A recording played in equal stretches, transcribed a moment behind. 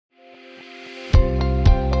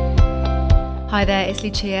Hi there, it's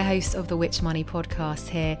Lucia, host of the Which Money podcast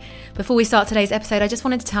here. Before we start today's episode, I just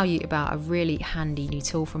wanted to tell you about a really handy new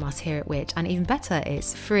tool from us here at Which, and even better,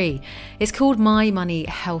 it's free. It's called My Money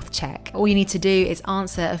Health Check. All you need to do is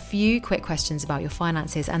answer a few quick questions about your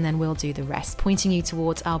finances, and then we'll do the rest, pointing you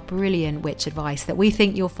towards our brilliant Which advice that we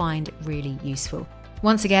think you'll find really useful.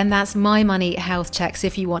 Once again, that's My Money Health Checks.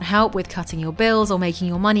 If you want help with cutting your bills or making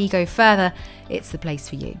your money go further, it's the place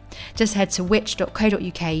for you. Just head to which.co.uk/My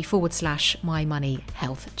Money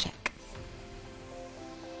Health Check.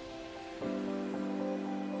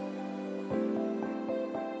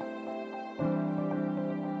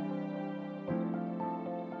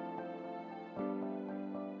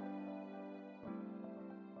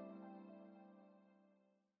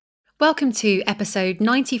 Welcome to episode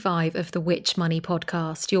 95 of the Which Money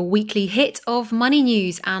podcast, your weekly hit of money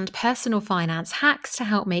news and personal finance hacks to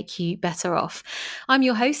help make you better off. I'm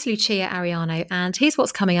your host, Lucia Ariano, and here's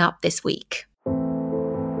what's coming up this week.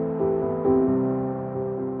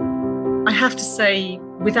 I have to say,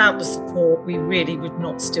 without the support, we really would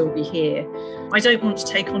not still be here. I don't want to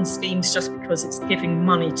take on schemes just because it's giving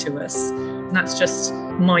money to us. And that's just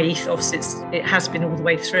my ethos. It has been all the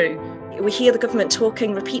way through. We hear the government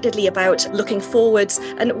talking repeatedly about looking forwards,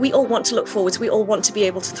 and we all want to look forwards. We all want to be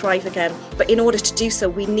able to thrive again. But in order to do so,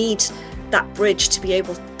 we need that bridge to be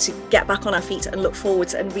able to get back on our feet and look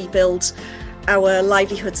forwards and rebuild our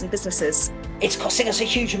livelihoods and businesses. It's costing us a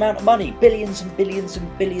huge amount of money, billions and billions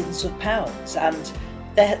and billions of pounds. And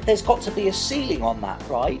there's got to be a ceiling on that,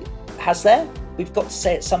 right? Has there? We've got to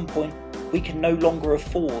say at some point, we can no longer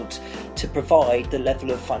afford to provide the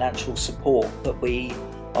level of financial support that we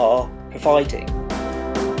are providing.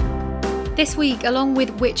 This week, along with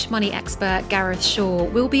Which Money expert Gareth Shaw,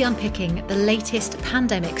 we'll be unpicking the latest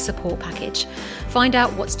pandemic support package. Find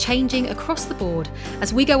out what's changing across the board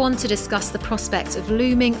as we go on to discuss the prospect of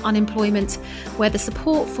looming unemployment, where the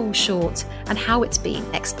support falls short and how it's being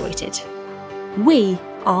exploited. We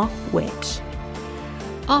are Which.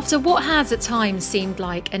 After what has at times seemed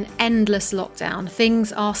like an endless lockdown,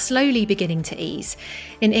 things are slowly beginning to ease.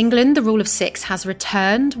 In England, the rule of 6 has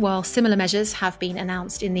returned, while similar measures have been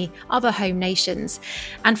announced in the other home nations.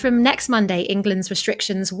 And from next Monday, England's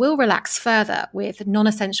restrictions will relax further, with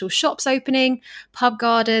non-essential shops opening, pub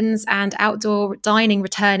gardens and outdoor dining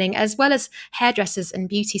returning, as well as hairdressers and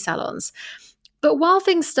beauty salons. But while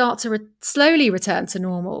things start to slowly return to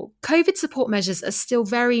normal, COVID support measures are still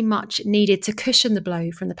very much needed to cushion the blow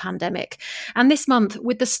from the pandemic. And this month,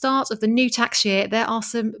 with the start of the new tax year, there are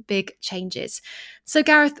some big changes. So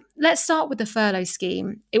Gareth, let's start with the furlough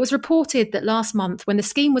scheme. It was reported that last month, when the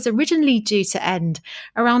scheme was originally due to end,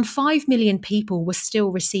 around 5 million people were still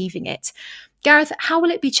receiving it. Gareth, how will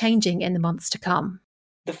it be changing in the months to come?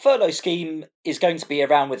 The furlough scheme is going to be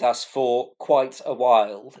around with us for quite a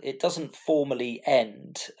while. It doesn't formally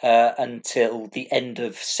end until the end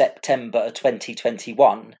of September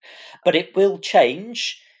 2021, but it will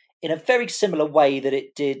change in a very similar way that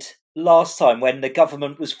it did last time, when the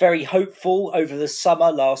government was very hopeful over the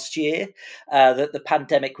summer last year that the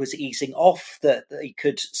pandemic was easing off, that they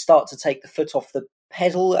could start to take the foot off the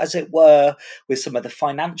pedal, as it were, with some of the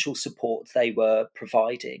financial support they were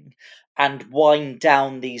providing, and wind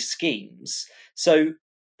down these schemes. So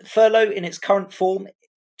furlough in its current form,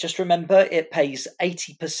 just remember, it pays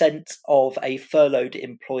 80% of a furloughed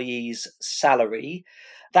employee's salary.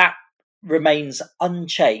 That remains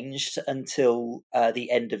unchanged until the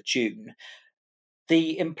end of June.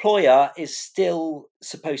 The employer is still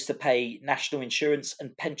supposed to pay national insurance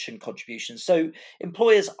and pension contributions. So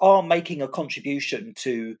employers are making a contribution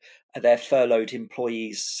to their furloughed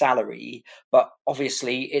employees' salary, but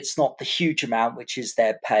obviously it's not the huge amount, which is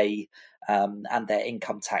their pay and their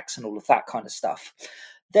income tax and all of that kind of stuff.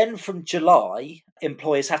 Then from July,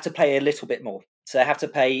 employers have to pay a little bit more. So they have to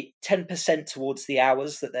pay 10% towards the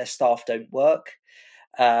hours that their staff don't work,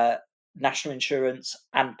 national insurance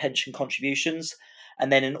and pension contributions.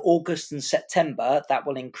 And then in August and September, that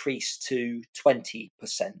will increase to 20%.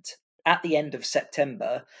 At the end of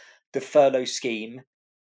September, the furlough scheme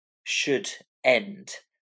should end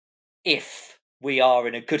if we are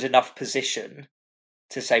in a good enough position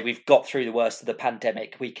to say we've got through the worst of the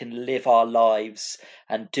pandemic, we can live our lives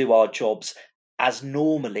and do our jobs as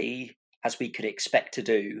normally as we could expect to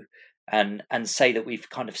do, and say that we've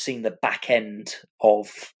kind of seen the back end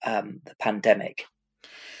of the pandemic.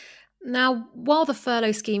 Now, while the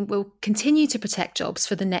furlough scheme will continue to protect jobs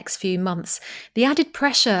for the next few months, the added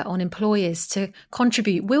pressure on employers to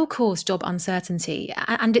contribute will cause job uncertainty,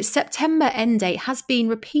 and its September end date has been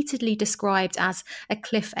repeatedly described as a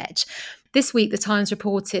cliff edge. This week, The Times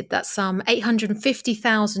reported that some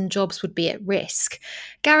 850,000 jobs would be at risk.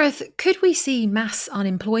 Gareth, could we see mass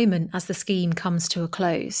unemployment as the scheme comes to a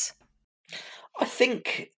close? I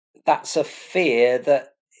think that's a fear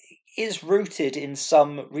that is rooted in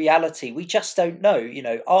some reality. We just don't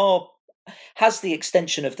know. Has the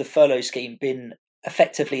extension of the furlough scheme been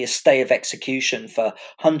effectively a stay of execution for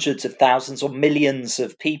hundreds of thousands or millions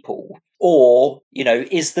of people? Or,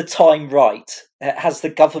 is the time right? Has the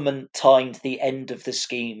government timed the end of the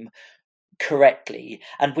scheme correctly?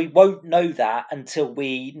 And we won't know that until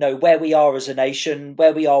we know where we are as a nation,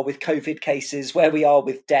 where we are with COVID cases, where we are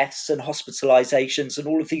with deaths and hospitalizations and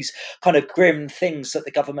all of these kind of grim things that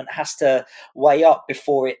the government has to weigh up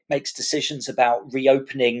before it makes decisions about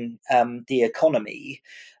reopening the economy.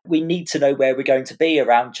 We need to know where we're going to be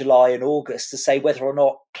around July and August to say whether or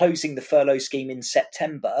not closing the furlough scheme in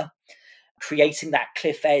September, creating that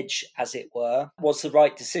cliff edge, as it were, was the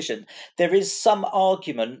right decision. There is some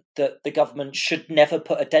argument that the government should never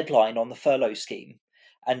put a deadline on the furlough scheme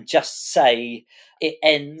and just say it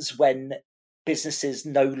ends when businesses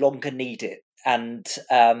no longer need it. And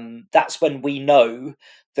that's when we know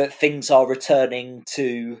that things are returning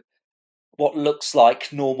to what looks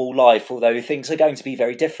like normal life, although things are going to be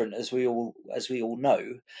very different, as we all know.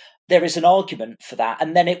 There is an argument for that,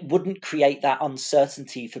 and then it wouldn't create that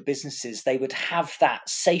uncertainty for businesses. They would have that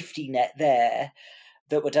safety net there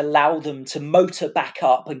that would allow them to motor back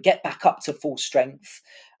up and get back up to full strength,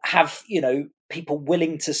 have people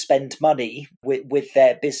willing to spend money with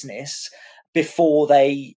their business before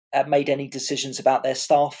they made any decisions about their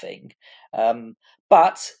staffing.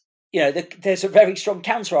 But there's a very strong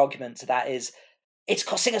counter argument to that, is it's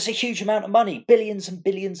costing us a huge amount of money, billions and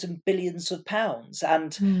billions and billions of pounds.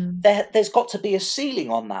 And there's got to be a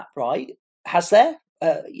ceiling on that, right? Has there?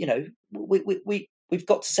 We've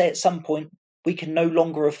got to say at some point we can no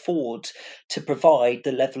longer afford to provide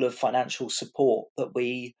the level of financial support that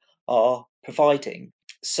we are providing.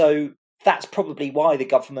 So that's probably why the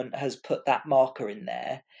government has put that marker in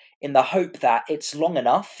there, in the hope that it's long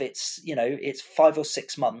enough. It's 5 or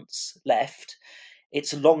 6 months left.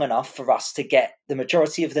 It's long enough for us to get the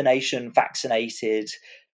majority of the nation vaccinated,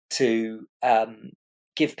 to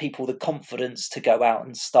give people the confidence to go out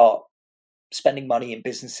and start spending money in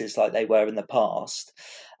businesses like they were in the past.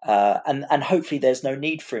 And hopefully there's no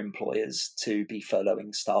need for employers to be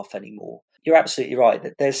furloughing staff anymore. You're absolutely right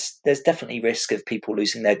that there's definitely risk of people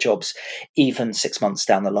losing their jobs even 6 months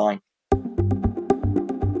down the line.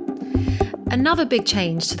 Another big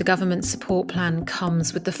change to the government support plan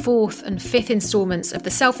comes with the 4th and 5th instalments of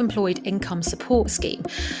the Self-Employed Income Support Scheme.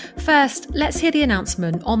 First, let's hear the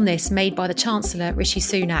announcement on this made by the Chancellor Rishi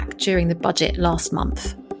Sunak during the budget last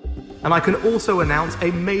month. And I can also announce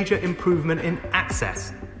a major improvement in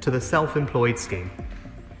access to the self-employed scheme.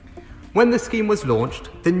 When the scheme was launched,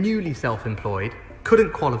 the newly self-employed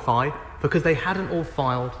couldn't qualify because they hadn't all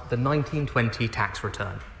filed the 1920 tax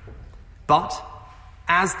return. But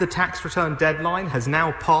as the tax return deadline has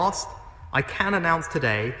now passed, I can announce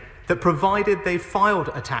today that provided they filed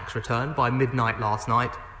a tax return by midnight last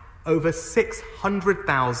night, over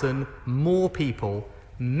 600,000 more people,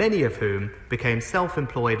 many of whom became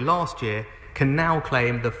self-employed last year, can now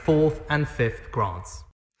claim the 4th and 5th grants.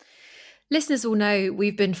 Listeners will know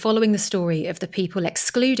we've been following the story of the people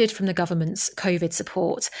excluded from the government's COVID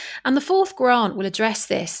support, and the 4th grant will address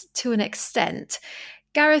this to an extent.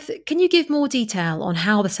 Gareth, can you give more detail on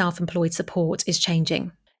how the self-employed support is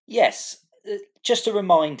changing? Yes. Just a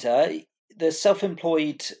reminder, the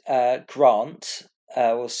self-employed grant,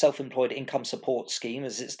 or self-employed income support scheme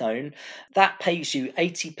as it's known, that pays you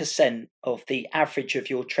 80% of the average of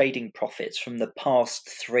your trading profits from the past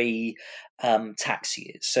 3 tax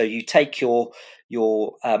years. So you take your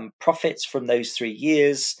profits from those 3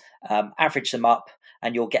 years, average them up,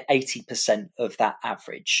 and you'll get 80% of that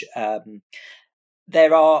average.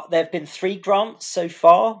 There have been 3 grants so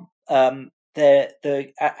far. As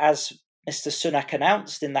Mr. Sunak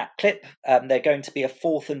announced in that clip, they're going to be a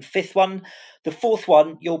 4th and 5th one. The 4th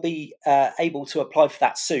one, you'll be able to apply for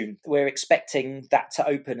that soon. We're expecting that to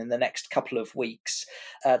open in the next couple of weeks.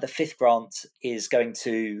 The 5th grant is going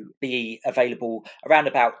to be available around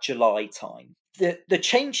about July time. The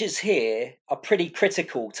changes here are pretty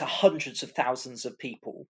critical to hundreds of thousands of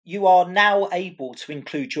people. You are now able to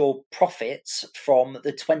include your profits from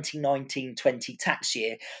the 2019-20 tax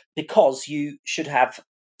year because you should have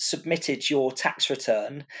submitted your tax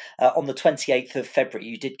return on the 28th of February.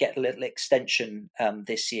 You did get a little extension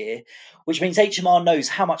this year, which means HMR knows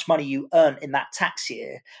how much money you earn in that tax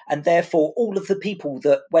year. And therefore, all of the people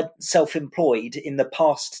that went self-employed in the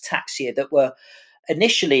past tax year that were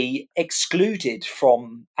initially excluded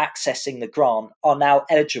from accessing the grant are now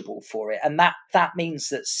eligible for it. And that means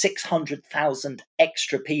that 600,000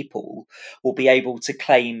 extra people will be able to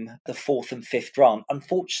claim the fourth and fifth grant.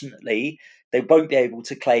 Unfortunately, they won't be able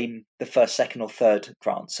to claim the first, second or third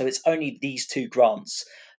grant. So it's only these two grants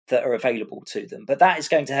that are available to them. But that is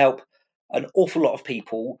going to help an awful lot of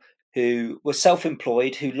people who were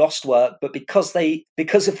self-employed, who lost work, but because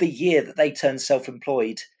of the year that they turned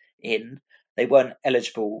self-employed in, they weren't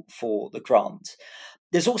eligible for the grant.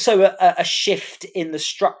 There's also a shift in the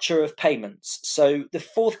structure of payments. So the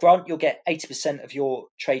fourth grant, you'll get 80% of your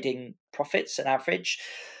trading profits on average.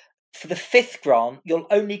 For the fifth grant, you'll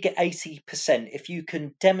only get 80% if you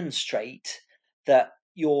can demonstrate that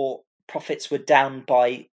your profits were down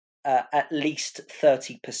by at least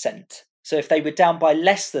 30%. So if they were down by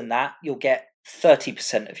less than that, you'll get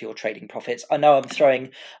 30% of your trading profits. I know I'm throwing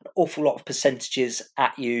an awful lot of percentages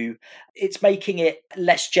at you. It's making it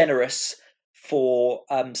less generous for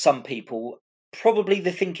some people. Probably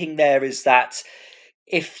the thinking there is that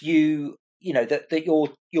if that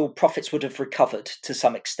your profits would have recovered to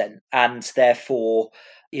some extent, and therefore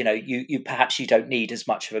you perhaps you don't need as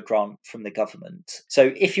much of a grant from the government.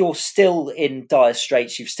 So if you're still in dire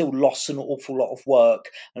straits, you've still lost an awful lot of work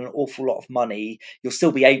and an awful lot of money, you'll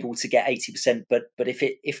still be able to get 80%. But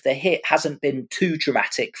if the hit hasn't been too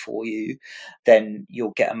dramatic for you, then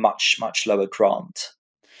you'll get a much, much lower grant.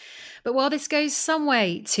 But while this goes some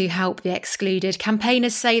way to help the excluded,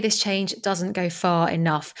 campaigners say this change doesn't go far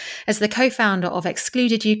enough, as the co-founder of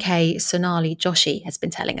Excluded UK, Sonali Joshi, has been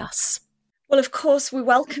telling us. Well, of course, we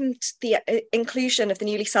welcomed the inclusion of the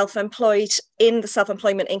newly self-employed in the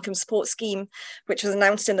Self-Employment Income Support Scheme, which was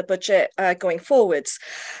announced in the budget going forwards.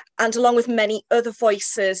 And along with many other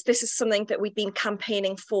voices, this is something that we've been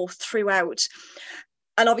campaigning for throughout.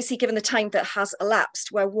 And obviously, given the time that has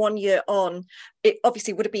elapsed, we're 1 year on, it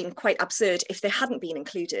obviously would have been quite absurd if they hadn't been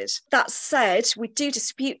included. That said, we do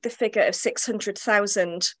dispute the figure of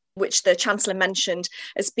 600,000, which the Chancellor mentioned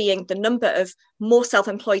as being the number of more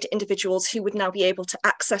self-employed individuals who would now be able to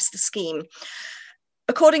access the scheme.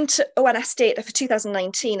 According to ONS data for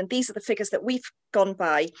 2019, and these are the figures that we've gone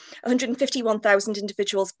by, 151,000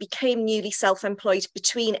 individuals became newly self-employed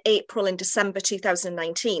between April and December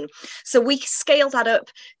 2019. So we scale that up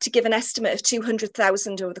to give an estimate of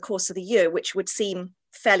 200,000 over the course of the year, which would seem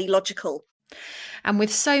fairly logical. And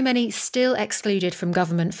with so many still excluded from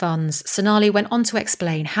government funds, Sonali went on to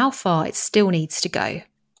explain how far it still needs to go.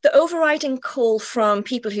 The overriding call from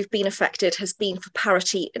people who've been affected has been for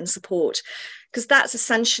parity in support, because that's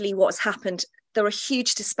essentially what's happened. There are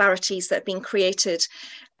huge disparities that have been created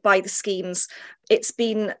by the schemes. It's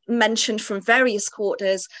been mentioned from various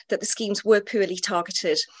quarters that the schemes were poorly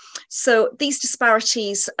targeted. So these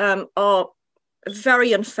disparities are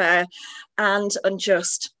very unfair and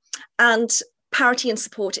unjust. And parity in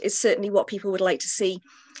support is certainly what people would like to see.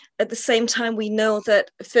 At the same time, we know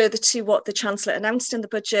that further to what the Chancellor announced in the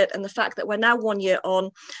budget and the fact that we're now 1 year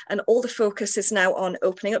on and all the focus is now on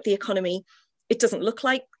opening up the economy, it doesn't look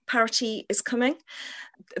like parity is coming.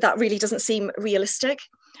 That really doesn't seem realistic.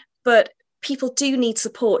 But people do need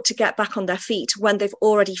support to get back on their feet when they've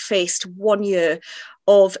already faced 1 year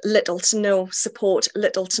of little to no support,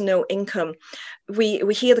 little to no income. We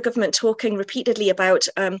hear the government talking repeatedly about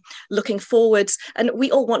looking forwards, and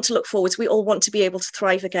we all want to look forwards. We all want to be able to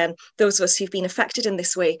thrive again, those of us who've been affected in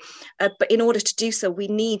this way. But in order to do so, we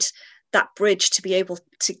need that bridge to be able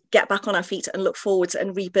to get back on our feet and look forwards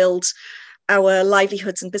and rebuild our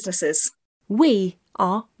livelihoods and businesses. We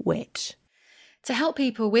are Which. To help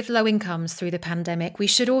people with low incomes through the pandemic, we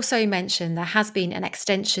should also mention there has been an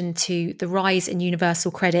extension to the rise in universal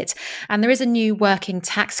credit, and there is a new working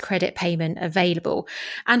tax credit payment available.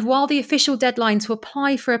 And while the official deadline to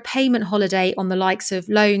apply for a payment holiday on the likes of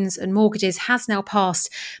loans and mortgages has now passed,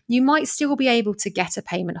 you might still be able to get a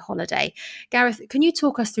payment holiday. Gareth, can you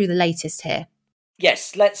talk us through the latest here?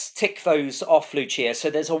 Yes, let's tick those off, Lucia. So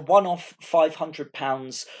there's a one-off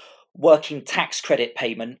 £500 working tax credit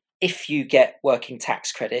payment. If you get working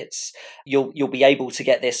tax credits, you'll be able to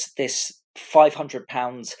get this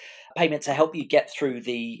 £500 payment to help you get through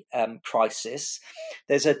the crisis.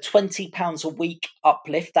 There's a £20 a week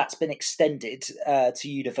uplift that's been extended to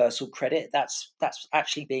universal credit. That's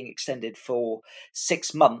actually being extended for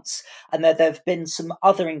 6 months. And there have been some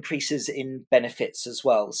other increases in benefits as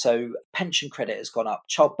well. So pension credit has gone up,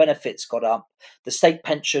 child benefits got up, the state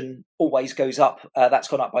pension always goes up. That's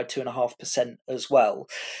gone up by 2.5% as well.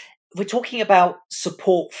 We're talking about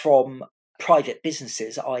support from private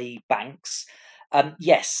businesses, i.e. banks.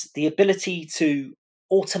 Yes, the ability to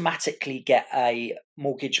automatically get a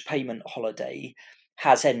mortgage payment holiday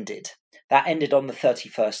has ended. That ended on the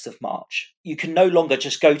 31st of March. You can no longer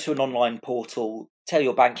just go to an online portal, tell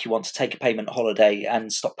your bank you want to take a payment holiday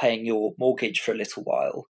and stop paying your mortgage for a little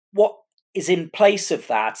while. What is in place of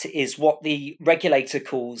that is what the regulator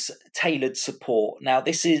calls tailored support. Now,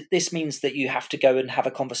 this means that you have to go and have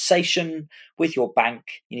a conversation with your bank.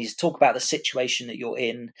 You need to talk about the situation that you're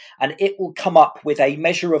in, and it will come up with a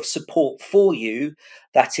measure of support for you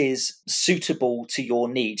that is suitable to your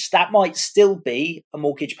needs. That might still be a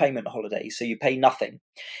mortgage payment holiday, so you pay nothing.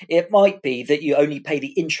 It might be that you only pay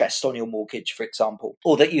the interest on your mortgage, for example,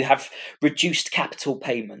 or that you have reduced capital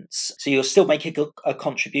payments. So you're still making a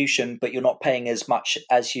contribution, but you're not paying as much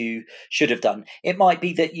as you should have done. It might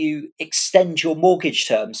be that you extend your mortgage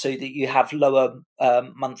term so that you have lower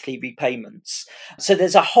monthly repayments. So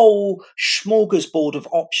there's a whole smorgasbord of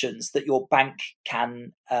options that your bank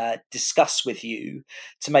can discuss with you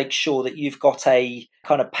to make sure that you've got a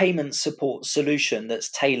kind of payment support solution that's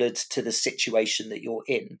tailored to the situation that you're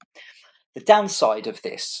in. The downside of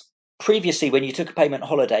this, previously when you took a payment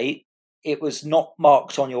holiday, it was not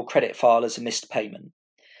marked on your credit file as a missed payment.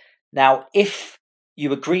 Now, if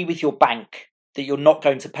you agree with your bank that you're not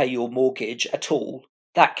going to pay your mortgage at all,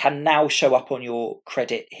 that can now show up on your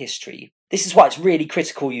credit history. This is why it's really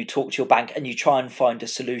critical you talk to your bank and you try and find a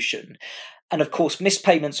solution. And of course, missed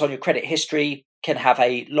payments on your credit history can have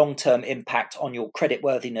a long-term impact on your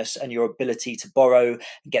creditworthiness and your ability to borrow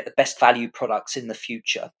and get the best value products in the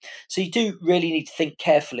future. So you do really need to think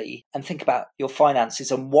carefully and think about your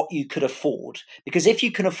finances and what you could afford. Because if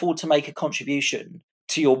you can afford to make a contribution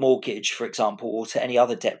to your mortgage, for example, or to any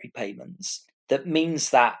other debt repayments, that means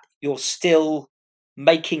that you're still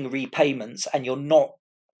making repayments and you're not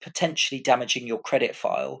potentially damaging your credit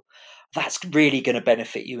file. That's really going to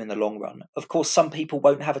benefit you in the long run. Of course, some people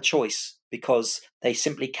won't have a choice because they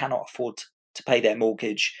simply cannot afford to pay their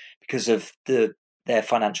mortgage because of their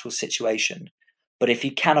financial situation. But if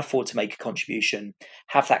you can afford to make a contribution,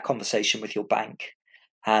 have that conversation with your bank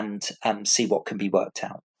and see what can be worked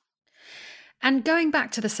out. And going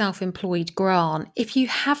back to the self-employed grant, if you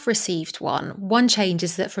have received one change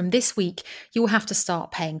is that from this week, you will have to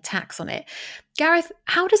start paying tax on it. Gareth,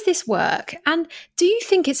 how does this work? And do you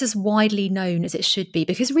think it's as widely known as it should be?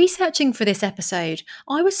 Because researching for this episode,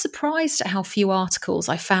 I was surprised at how few articles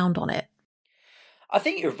I found on it. I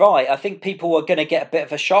think you're right. I think people are going to get a bit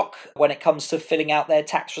of a shock when it comes to filling out their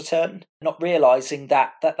tax return, not realising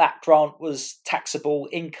that grant was taxable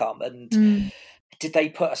income. And did they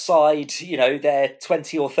put aside, their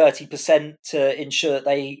 20 or 30% to ensure that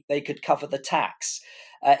they could cover the tax?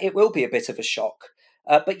 It will be a bit of a shock.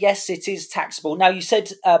 But yes, it is taxable. Now, you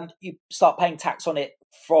said you start paying tax on it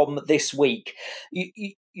from this week.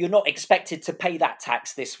 You're not expected to pay that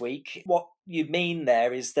tax this week. What you mean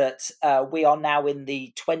there is that we are now in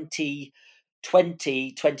the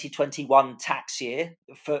 2020-2021 tax year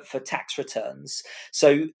for tax returns.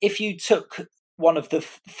 So if you took one of the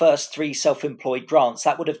first three self-employed grants,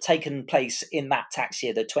 that would have taken place in that tax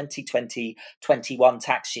year, the 2020-21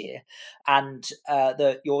 tax year. And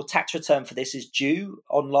your tax return for this is due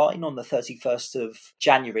online on the 31st of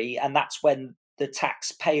January, and that's when the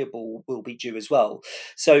tax payable will be due as well.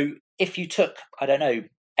 So if you took, £8,000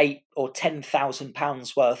 or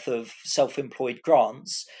 £10,000 worth of self-employed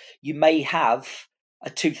grants, you may have a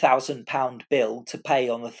 £2,000 bill to pay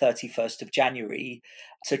on the 31st of January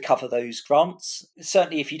to cover those grants,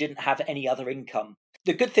 certainly if you didn't have any other income.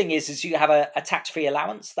 The good thing is you have a tax-free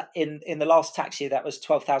allowance. That in the last tax year, that was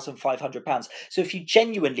 £12,500. So if you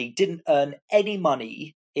genuinely didn't earn any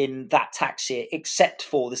money in that tax year except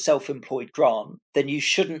for the self-employed grant, then you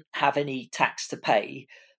shouldn't have any tax to pay.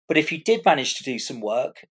 But if you did manage to do some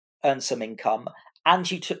work, earn some income, and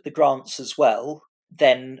you took the grants as well,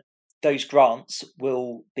 then those grants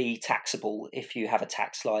will be taxable if you have a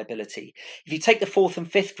tax liability. If you take the fourth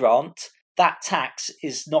and fifth grant, that tax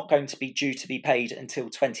is not going to be due to be paid until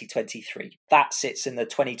 2023. That sits in the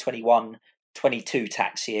 2021-22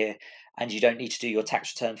 tax year, and you don't need to do your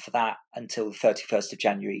tax return for that until the 31st of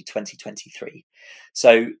January 2023.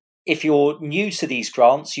 So if you're new to these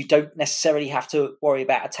grants, you don't necessarily have to worry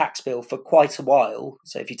about a tax bill for quite a while.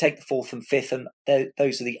 So if you take the fourth and fifth and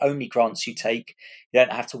those are the only grants you take, you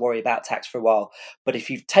don't have to worry about tax for a while. But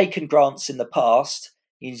if you've taken grants in the past,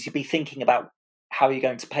 you need to be thinking about how you're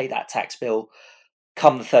going to pay that tax bill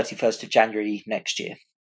come the 31st of January next year.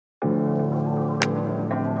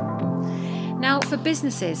 Now, for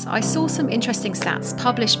businesses, I saw some interesting stats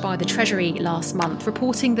published by the Treasury last month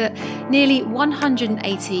reporting that nearly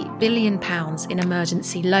 £180 billion in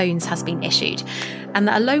emergency loans has been issued, and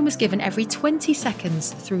that a loan was given every 20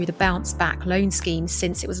 seconds through the Bounce Back loan scheme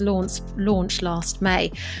since it was launched last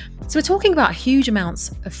May. So we're talking about huge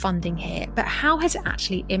amounts of funding here, but how has it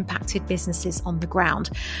actually impacted businesses on the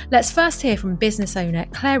ground? Let's first hear from business owner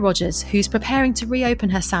Claire Rogers, who's preparing to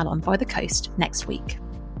reopen her salon by the coast next week.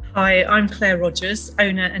 Hi, I'm Claire Rogers,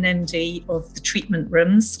 owner and MD of The Treatment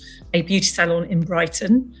Rooms, a beauty salon in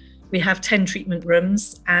Brighton. We have 10 treatment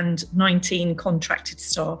rooms and 19 contracted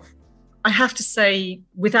staff. I have to say,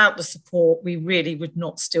 without the support, we really would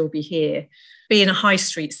not still be here. Being a high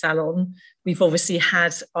street salon, we've obviously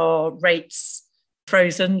had our rates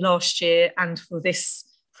frozen last year and for this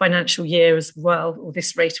financial year as well, or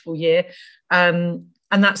this rateable year. And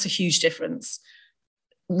that's a huge difference.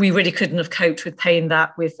 We really couldn't have coped with paying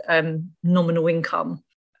that with nominal income.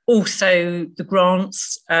 Also, the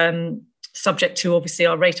grants, subject to obviously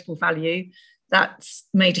our rateable value, that's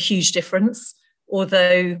made a huge difference.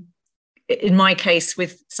 Although in my case,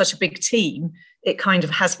 with such a big team, it kind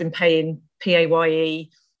of has been paying PAYE,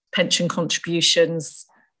 pension contributions,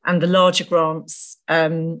 and the larger grants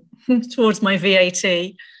towards my VAT.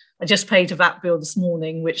 I just paid a VAT bill this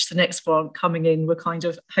morning, which the next grant coming in will kind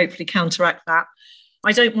of hopefully counteract that.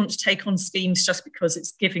 I don't want to take on schemes just because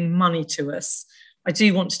it's giving money to us. I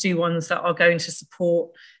do want to do ones that are going to support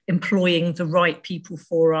employing the right people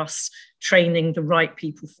for us, training the right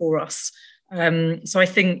people for us. So I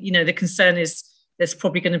think, the concern is there's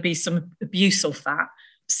probably going to be some abuse of that.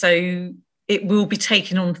 So it will be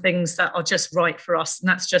taking on things that are just right for us. And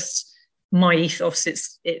that's just my ethos.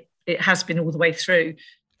 It has been all the way through.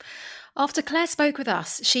 After Claire spoke with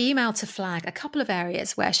us, she emailed to flag a couple of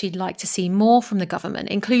areas where she'd like to see more from the government,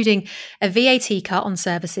 including a VAT cut on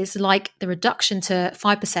services like the reduction to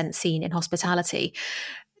 5% seen in hospitality.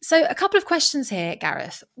 So a couple of questions here,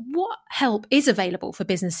 Gareth. What help is available for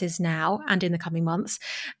businesses now and in the coming months?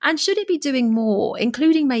 And should it be doing more,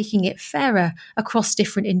 including making it fairer across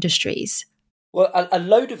different industries? Well, a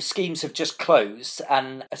load of schemes have just closed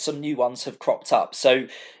and some new ones have cropped up. So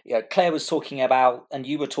Claire was talking about, and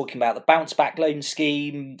you were talking about, the Bounce Back loan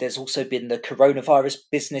scheme. There's also been the Coronavirus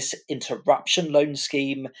Business Interruption loan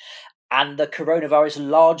scheme and the Coronavirus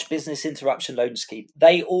Large Business Interruption loan scheme.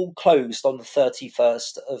 They all closed on the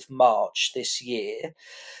 31st of March this year.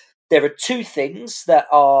 There are two things that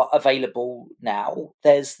are available now.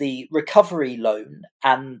 There's the recovery loan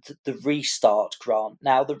and the Restart grant.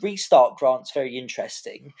 Now, the Restart grant's very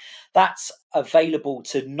interesting. That's available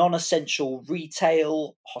to non-essential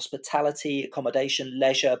retail, hospitality, accommodation,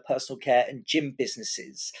 leisure, personal care and gym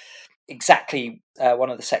businesses. Exactly one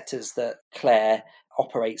of the sectors that Claire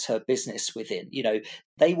operates her business within.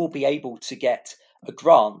 They will be able to get a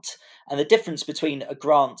grant. And the difference between a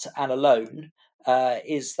grant and a loan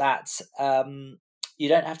is that you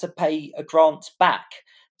don't have to pay a grant back.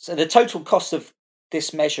 So the total cost of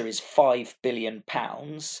this measure is £5 billion.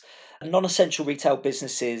 Non-essential retail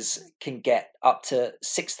businesses can get up to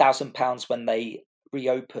 £6,000 when they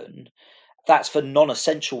reopen. That's for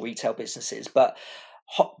non-essential retail businesses, but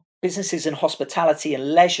businesses in hospitality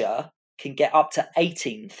and leisure can get up to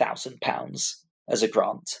 £18,000 as a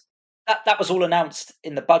grant. That was all announced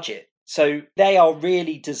in the budget. So they are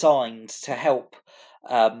really designed to help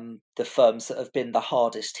the firms that have been the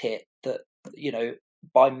hardest hit, that,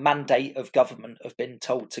 by mandate of government have been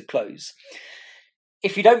told to close.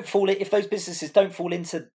 If those businesses don't fall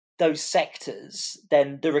into those sectors,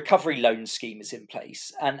 then the recovery loan scheme is in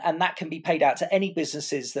place, and that can be paid out to any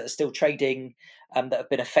businesses that are still trading that have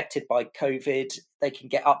been affected by COVID. They can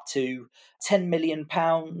get up to £10 million.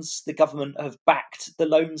 The government have backed the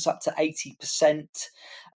loans up to 80%.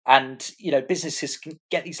 And, businesses can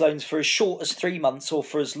get these loans for as short as 3 months or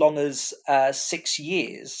for as long as 6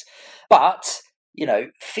 years. But,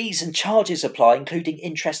 fees and charges apply, including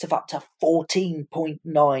interest of up to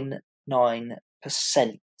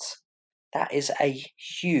 14.99%. That is a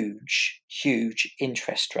huge, huge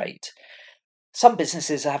interest rate. Some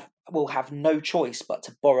businesses will have no choice but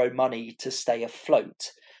to borrow money to stay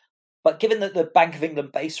afloat. But given that the Bank of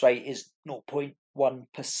England base rate is 0.1%,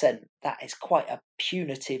 that is quite a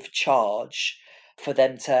punitive charge for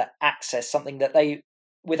them to access something that they,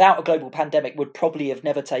 without a global pandemic, would probably have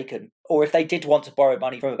never taken. Or if they did want to borrow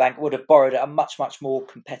money from a bank, would have borrowed at a much, much more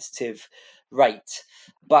competitive rate.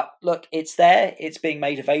 But look, it's there, it's being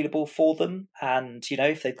made available for them. And,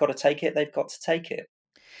 if they've got to take it, they've got to take it.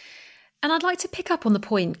 And I'd like to pick up on the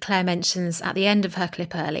point Claire mentions at the end of her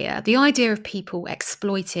clip earlier, the idea of people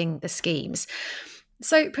exploiting the schemes.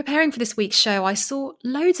 So, preparing for this week's show, I saw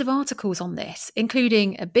loads of articles on this,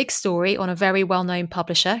 including a big story on a very well-known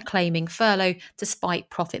publisher claiming furlough despite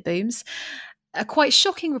profit booms, a quite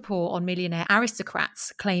shocking report on millionaire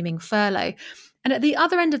aristocrats claiming furlough, and at the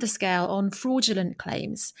other end of the scale on fraudulent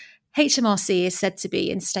claims. HMRC is said to be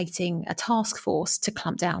instating a task force to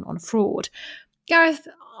clamp down on fraud. Gareth,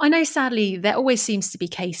 I know sadly there always seems to be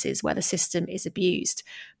cases where the system is abused,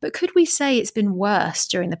 but could we say it's been worse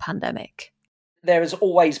during the pandemic? There has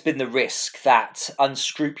always been the risk that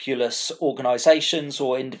unscrupulous organisations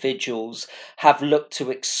or individuals have looked to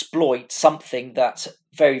exploit something that's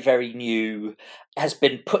very, very new, has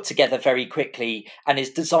been put together very quickly, and is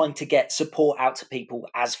designed to get support out to people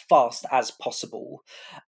as fast as possible.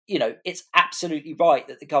 You know, it's absolutely right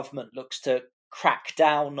that the government looks to crack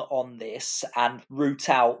down on this and root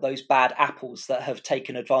out those bad apples that have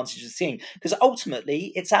taken advantage of the scheme, because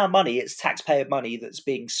ultimately it's our money, it's taxpayer money that's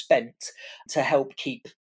being spent to help keep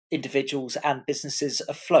individuals and businesses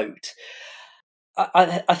afloat.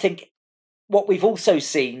 I think what we've also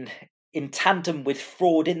seen in tandem with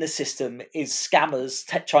fraud in the system is scammers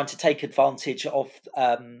trying to take advantage of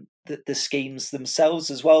the schemes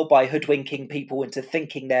themselves as well, by hoodwinking people into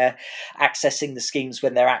thinking they're accessing the schemes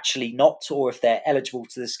when they're actually not, or if they're eligible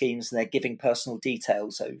to the schemes and they're giving personal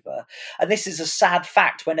details over. And this is a sad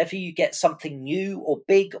fact. Whenever you get something new or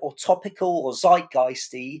big or topical or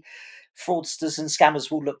zeitgeisty, fraudsters and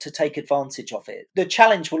scammers will look to take advantage of it. The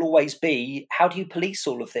challenge will always be, how do you police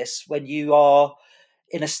all of this when you are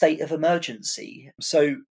in a state of emergency?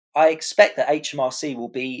 So I expect that HMRC will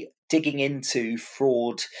be digging into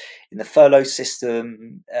fraud in the furlough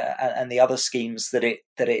system and the other schemes that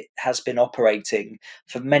it has been operating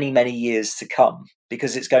for many, many years to come,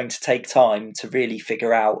 because it's going to take time to really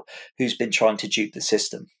figure out who's been trying to dupe the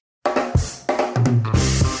system.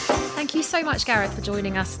 Thank you so much, Gareth, for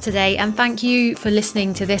joining us today, and thank you for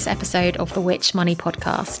listening to this episode of the Which Money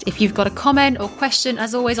podcast. If you've got a comment or question,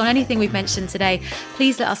 as always, on anything we've mentioned today,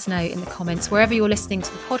 please let us know in the comments wherever you're listening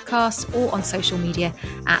to the podcast or on social media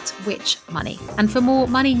at Which Money. And for more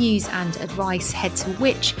money news and advice, head to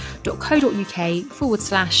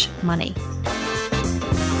which.co.uk/money.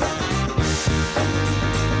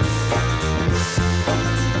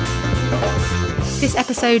 This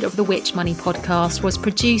episode of the Which Money podcast was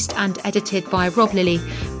produced and edited by Rob Lilly,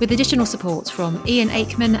 with additional support from Ian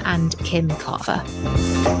Aikman and Kim Carver.